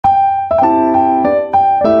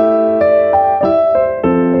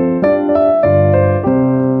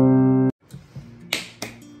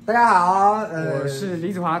大家好，我是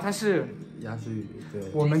李子华，他是杨诗雨。对，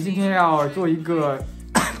我们今天要做一个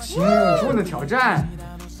情侣问的挑战，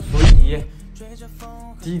所以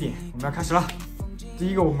第一点我们要开始了。第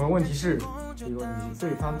一个我们问题是，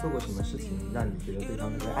对方做过什么事情让你觉得对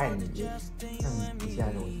方特别爱你？你先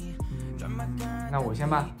来问。那我先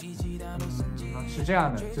吧。是这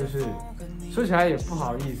样的，就是说起来也不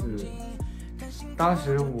好意思，当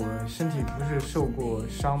时我身体不是受过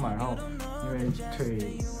伤嘛，然后因为腿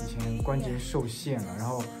以前关节受限了，然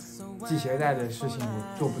后系鞋带的事情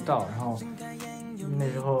我做不到，然后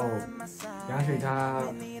那时候杨水他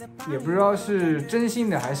也不知道是真心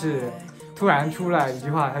的还是突然出来一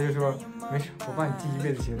句话，他就说没事，我帮你系一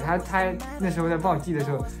辈子鞋带。他那时候在帮我系的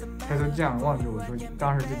时候，他都这样望着我说，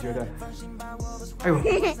当时就觉得，哎呦，我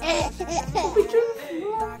被征服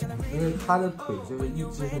了。因为他的腿就是一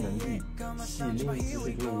只是能细，另一只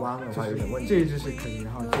是就是弯的话有点问题。这一只是可以，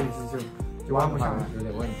然后这一只就弯不上来，有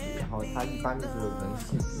点问题。然后他一般就是能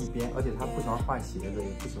系一边，而且他不喜欢换鞋子，也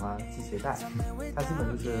不喜欢系鞋带。他基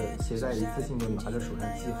本就是鞋带一次性就拿着手上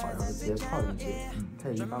系好，然后直接套进去。他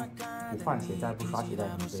也一般不换鞋带、不刷鞋带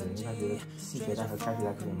什么之类的，因为他觉得系鞋带和开鞋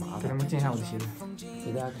带特别麻烦。给他们见一下我的鞋子，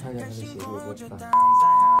给大家看一下他的鞋子有多大。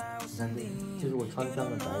你看这是我穿上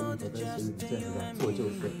的白衣服，这鞋子正是在做旧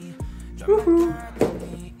事。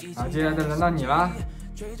好，接下来轮到你了。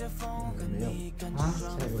没有啊，下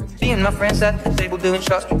一个问题。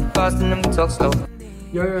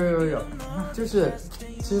有，就是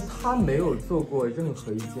其实他没有做过任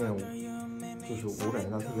何一件就是我感觉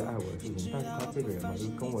到特别爱我的事情，但是他这个人嘛，就是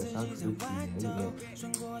跟我相处的几年里面，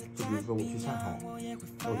就比如说我去上海，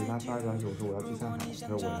我给他发消息，我说我要去上海，他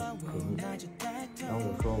说我要陪你，然后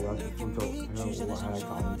我说我要去苏州，他说我晚上来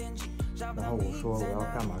找你，然后我说我要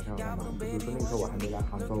干嘛，就比如说那个时候我还没来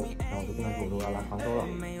杭州，然后我就跟他说我要来杭州了，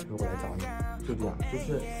他说我来找你，就这样，就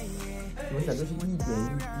是怎么讲，就是一点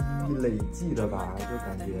一滴累积的吧，就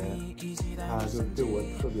感觉他就对我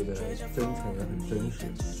特别的真诚也很真实，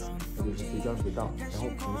就是随叫随到，然后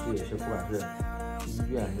平时也是不管是去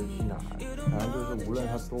医院还是去哪儿，反正就是无论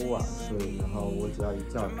他多晚睡，然后我只要一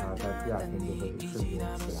叫他，他第二天就会瞬间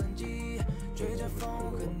起来，就是会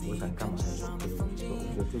陪着我，我想干嘛他就陪着我去做，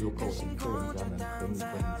我觉得这就够了。一个人只要能陪你做你想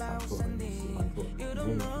做和你喜欢做、你愿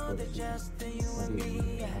意去做的事情，那这个人就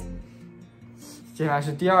是爱你。接下来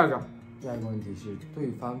是第二个。第二个问题是，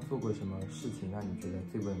对方做过什么事情让你觉得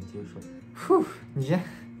最不能接受？你先。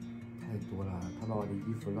太多了，他把我的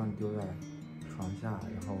衣服乱丢在床下，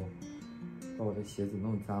然后把我的鞋子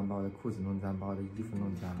弄脏，把我的裤子弄脏，把我的衣服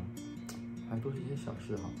弄脏，反正都是一些小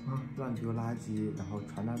事哈。乱丢垃圾，然后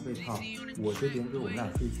传单被套。我这边就我们俩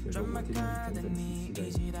睡一起的时候，我这边是整整齐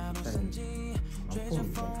齐的在床缝里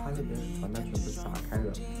面，他那边是传单全部打开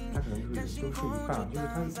的，他可能就是人都睡一半，就是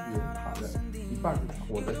他人躺的一半是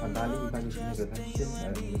我的传单，另一半就是那个他掀起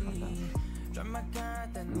来的那个传单。然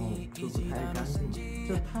后就不太干净嘛，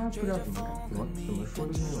就他不知道怎么说，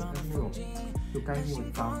就是那种他是那种又干净又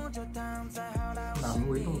脏，行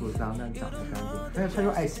为动作脏，但长得干净。但是他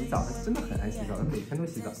又爱洗澡，他真的很爱洗澡，他每天都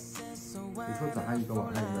洗澡。你说早上一个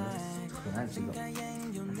晚上一个，很爱洗澡，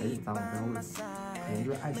还是脏，我不知道为什么，可能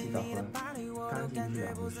就是爱洗澡和干净是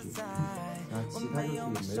两回事。然后其他就是也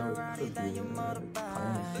没有特别讨厌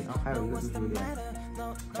的事，然后还有一个就是有点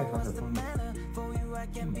爱耍小聪明。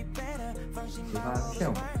喜欢骗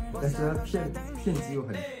我，但是他骗机又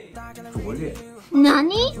很拙劣，哪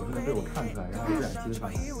里？总是能被我看出来，然后我不想揭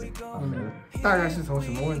穿他。没了。大概是从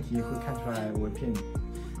什么问题会看出来我骗你？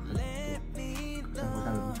生活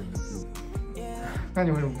上的一点一滴。那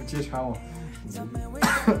你为什么不揭穿我？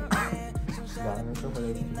两个人生活的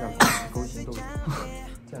比较勾心斗角，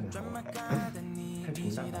这样的好玩，太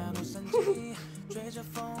平淡了。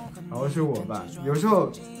然后是我吧，有时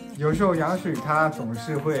候杨水他总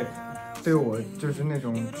是会对我就是那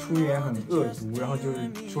种出言很恶毒，然后就是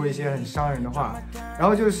说一些很伤人的话，然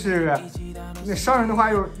后就是那伤人的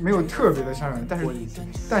话又没有特别的伤人，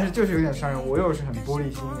但是就是有点伤人，我又是很玻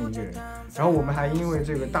璃心的一个人。然后我们还因为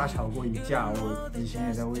这个大吵过一架，我以前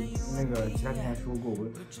也在为那个其他平台说过，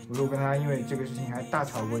我说我跟他因为这个事情还大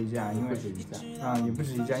吵过一架，因为也不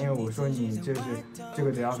止一架，因为我说你就是这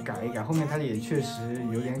个得要改一改，后面他也确实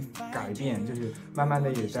有点改变，就是慢慢的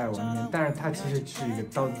也在往那边，但是他其实是一个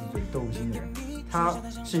刀子嘴豆腐心的人，他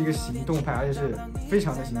是一个行动派，而且是非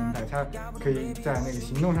常的行动派，他可以在那个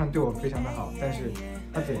行动上对我非常的好，但是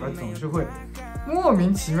他嘴巴总是会莫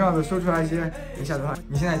名其妙的说出来一些很吓的话。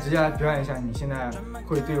你现在直接来表演一下，你现在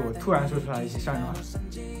会对我突然说出来一些伤人的话。